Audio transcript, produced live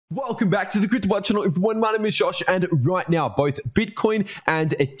Welcome back to the cryptowrld channel, everyone. My name is Josh, and right now both Bitcoin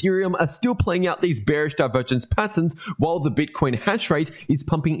and Ethereum are still playing out these bearish divergence patterns, while the Bitcoin hash rate is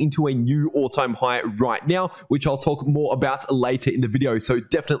pumping into a new all-time high right now, which I'll talk more about later in the video, so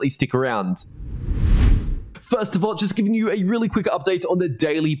definitely stick around. First of all, just giving you a really quick update on the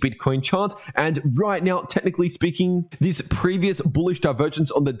daily Bitcoin chart. And right now, technically speaking, this previous bullish divergence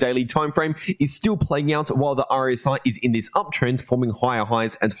on the daily time frame is still playing out while the RSI is in this uptrend, forming higher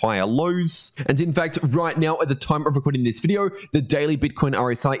highs and higher lows. And in fact, right now, at the time of recording this video, the daily Bitcoin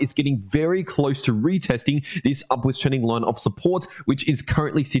RSI is getting very close to retesting this upwards trending line of support, which is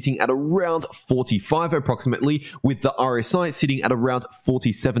currently sitting at around 45 approximately, with the RSI sitting at around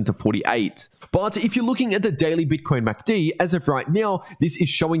 47 to 48. But if you're looking at the daily Bitcoin MACD, as of right now, this is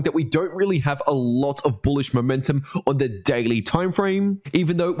showing that we don't really have a lot of bullish momentum on the daily time frame,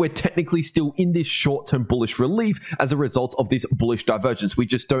 even though we're technically still in this short-term bullish relief as a result of this bullish divergence. We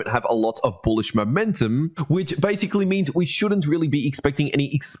just don't have a lot of bullish momentum, which basically means we shouldn't really be expecting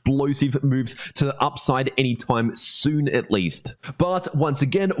any explosive moves to the upside anytime soon, at least. But once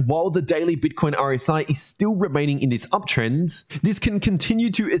again, while the daily Bitcoin RSI is still remaining in this uptrend, this can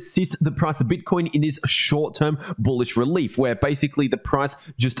continue to assist the price of Bitcoin in this short-term bullish relief, where basically the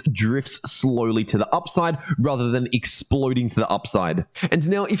price just drifts slowly to the upside rather than exploding to the upside. And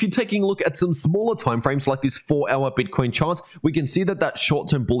now, if you're taking a look at some smaller time frames like this 4-hour Bitcoin chart, we can see that that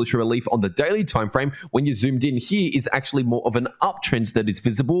short-term bullish relief on the daily time frame, when you zoomed in here, is actually more of an uptrend that is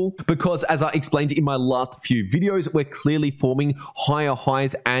visible, because as I explained in my last few videos, we're clearly forming higher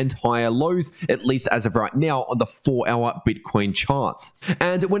highs and higher lows, at least as of right now, on the 4-hour Bitcoin chart.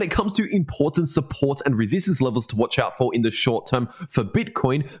 And when it comes to important support and resistance levels to watch out for in the short term for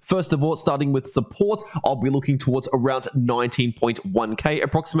Bitcoin, first of all, starting with support, I'll be looking towards around 19.1k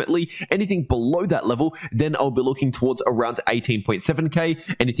approximately. Anything below that level, then I'll be looking towards around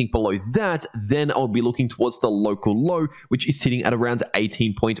 18.7k. Anything below that, then I'll be looking towards the local low, which is sitting at around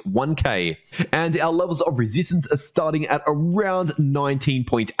 18.1k. And our levels of resistance are starting at around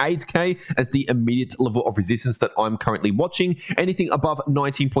 19.8k as the immediate level of resistance that I'm currently watching. Anything above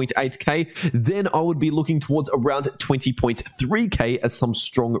 19.8k, then I would be looking towards around 20.3k as some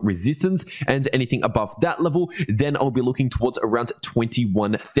strong resistance, and anything above that level, then I'll be looking towards around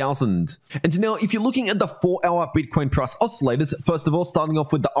 21,000. And now, if you're looking at the 4-hour Bitcoin price oscillators, first of all, starting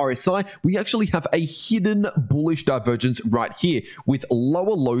off with the RSI, we actually have a hidden bullish divergence right here, with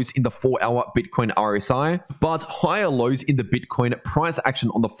lower lows in the 4-hour Bitcoin RSI, but higher lows in the Bitcoin price action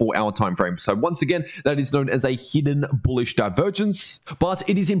on the 4-hour time frame. So once again, that is known as a hidden bullish divergence. But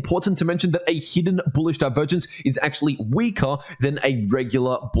it is important to mention that a hidden bullish divergence is actually weaker than a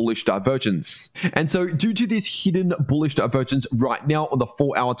regular bullish divergence. And so due to this hidden bullish divergence right now on the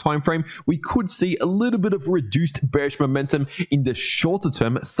 4-hour time frame, we could see a little bit of reduced bearish momentum in the shorter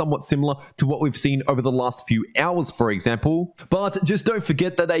term, somewhat similar to what we've seen over the last few hours, for example. But just don't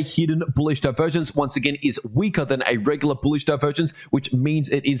forget that a hidden bullish divergence, once again, is weaker than a regular bullish divergence, which means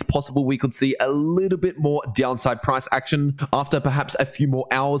it is possible we could see a little bit more downside price action after perhaps a few more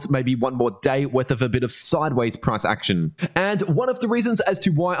hours, maybe one more day worth of a bit of sideways price action. And one of the reasons as to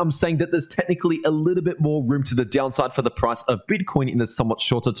why I'm saying that there's technically a little bit more room to the downside for the price of Bitcoin in the somewhat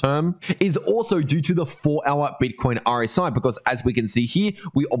shorter term is also due to the 4-hour Bitcoin RSI, because as we can see here,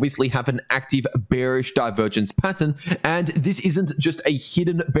 we obviously have an active bearish divergence pattern, and this isn't just a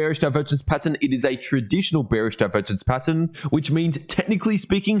hidden bearish divergence pattern, it is a traditional bearish divergence pattern, which means technically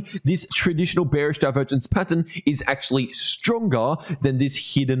speaking, this traditional bearish divergence pattern is actually stronger than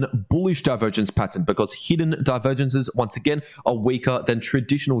this hidden bullish divergence pattern, because hidden divergences, once again, are weaker than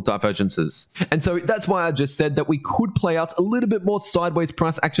traditional divergences. And so that's why I just said that we could play out a little bit more sideways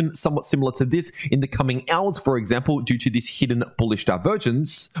price action, somewhat similar to this in the coming hours, for example, due to this hidden bullish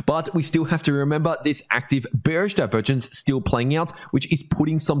divergence. But we still have to remember this active bearish divergence still playing out, which is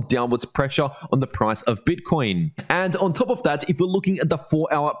putting some downwards pressure on the price of Bitcoin. And on top of that, if we're looking at the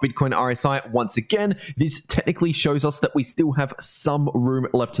 4-hour Bitcoin RSI, once again, this technically shows us that we still have some room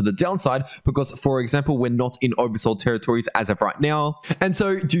left to the downside, because, for example, we're not in oversold territories as of right now. And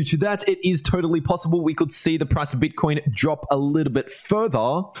so due to that, it is totally possible we could see the price of Bitcoin drop a little bit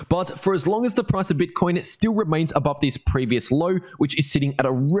further. But for as long as the price of Bitcoin still remains above this previous low, which is sitting at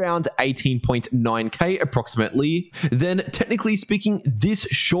around 18.9k approximately, then technically speaking, this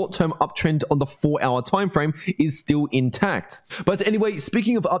short-term uptrend on the 4-hour time frame is still intact. But anyway,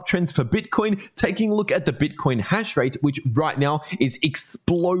 speaking of uptrends for Bitcoin, taking a look at the Bitcoin hash rate, which right now is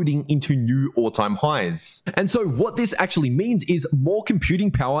exploding into new all-time all-time highs. And so what this actually means is more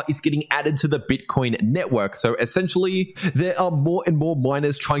computing power is getting added to the Bitcoin network. So essentially, there are more and more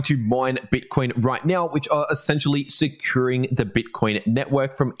miners trying to mine Bitcoin right now, which are essentially securing the Bitcoin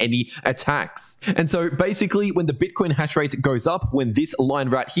network from any attacks. And so basically, when the Bitcoin hash rate goes up, when this line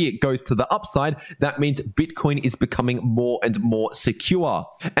right here goes to the upside, that means Bitcoin is becoming more and more secure.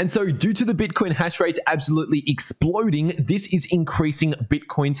 And so due to the Bitcoin hash rate absolutely exploding, this is increasing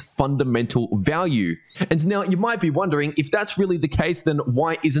Bitcoin's fundamental value. And now you might be wondering, if that's really the case, then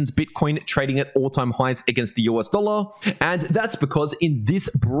why isn't Bitcoin trading at all-time highs against the US dollar? And that's because in this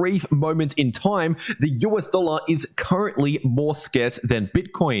brief moment in time, the US dollar is currently more scarce than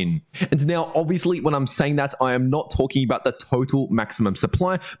Bitcoin. And now, obviously, when I'm saying that, I am not talking about the total maximum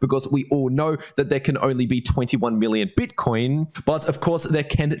supply, because we all know that there can only be 21 million Bitcoin. But of course, there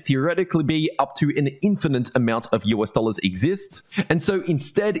can theoretically be up to an infinite amount of US dollars exist. And so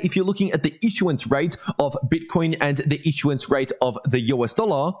instead, if you're looking at the issuance rate of Bitcoin and the issuance rate of the US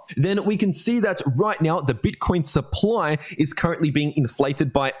dollar, then we can see that right now the Bitcoin supply is currently being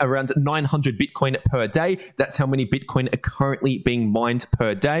inflated by around 900 Bitcoin per day. That's how many Bitcoin are currently being mined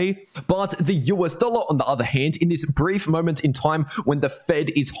per day. But the US dollar, on the other hand, in this brief moment in time when the Fed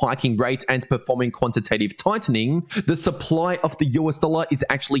is hiking rates and performing quantitative tightening, the supply of the US dollar is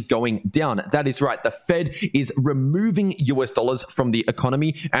actually going down. That is right, the Fed is removing US dollars from the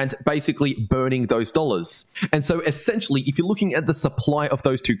economy and basically burning those dollars. And so essentially, if you're looking at the supply of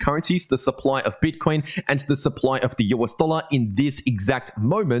those two currencies, the supply of Bitcoin and the supply of the US dollar in this exact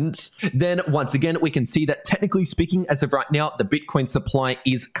moment, then once again, we can see that technically speaking, as of right now, the Bitcoin supply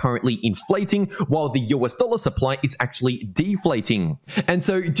is currently inflating while the US dollar supply is actually deflating. And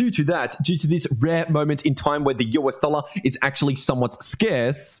so due to that, due to this rare moment in time where the US dollar is actually somewhat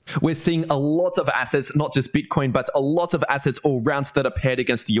scarce, we're seeing a lot of assets, not just Bitcoin, but a lot of assets all around that are paired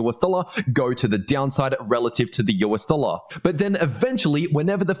against the US dollar go to the downside relative to the US dollar. But then eventually,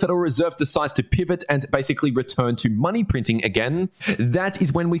 whenever the Federal Reserve decides to pivot and basically return to money printing again, that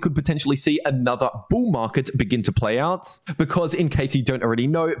is when we could potentially see another bull market begin to play out. Because in case you don't already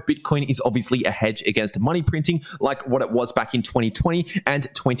know, Bitcoin is obviously a hedge against money printing, like what it was back in 2020 and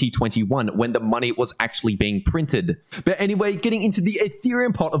 2021 when the money was actually being printed. But anyway, getting into the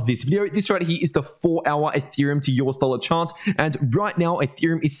Ethereum part of this video, this right here is the 4-hour Ethereum to US dollar chart. And right now,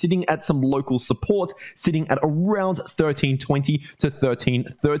 Ethereum is sitting at some local support, sitting at around 1320 to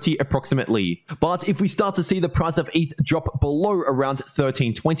 1330 approximately. But if we start to see the price of ETH drop below around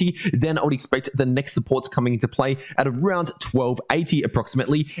 1320, then I would expect the next supports coming into play at around 1280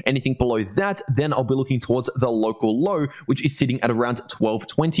 approximately. Anything below that, then I'll be looking towards the local low, which is sitting at around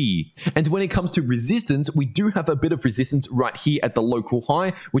 1220. And when it comes to resistance, we do have a bit of resistance right here at the local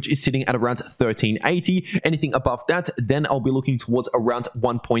high, which is sitting at around 1380. Anything above that, then I'll be looking towards around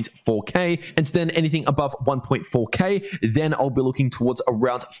 1.4k. And then anything above 1.4k, then I'll be looking towards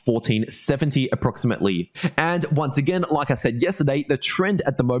around 1470 approximately. And once again, like I said yesterday, the trend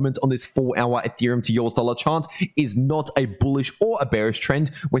at the moment on this 4-hour Ethereum to US dollar chart is not a bullish or a bearish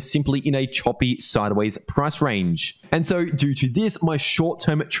trend. We're simply in a choppy sideways price range. And so due to this, my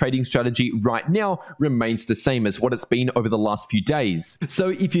short-term trading strategy right now remains the same as what it's been over the last few days. So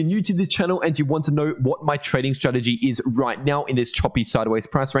if you're new to this channel and you want to know what my trading strategy is right now in this choppy sideways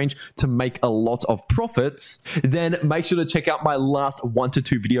price range to make a lot of profits, then make sure to check out my last 1 to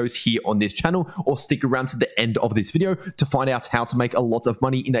 2 videos here on this channel, or stick around to the end of this video to find out how to make a lot of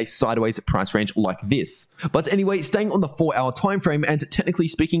money in a sideways price range like this. But anyway, staying on the 4-hour time frame, and technically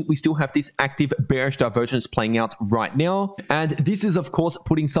speaking, we still have this active bearish divergence playing out right now. And this is of course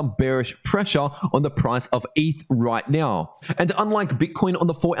putting some bearish pressure on the price of ETH right now. And unlike Bitcoin on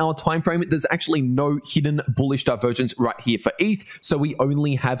the 4-hour time frame, there's actually no hidden bullish divergence right here for ETH. So we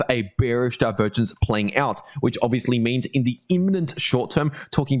only have a bearish divergence playing out, which obviously means in the imminent short term,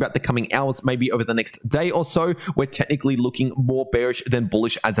 talking about the coming hours, maybe over the next day or so, we're technically looking more bearish than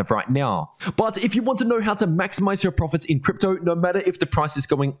bullish as of right now. But if you want to know how to maximize your profits in crypto, no matter if the price is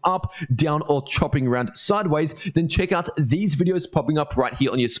going up, down, or chopping around sideways, then check out these videos popping up right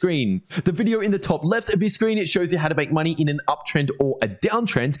here on your screen. The video in the top left of your screen, it shows you how to make money in an uptrend or a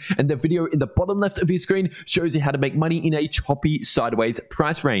downtrend, and the video in the bottom left of your screen shows you how to make money in a choppy sideways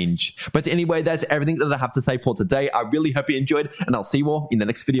price range. But anyway, that's everything that I have to say for today. I really hope you enjoyed, and I'll see you all in the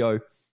next video.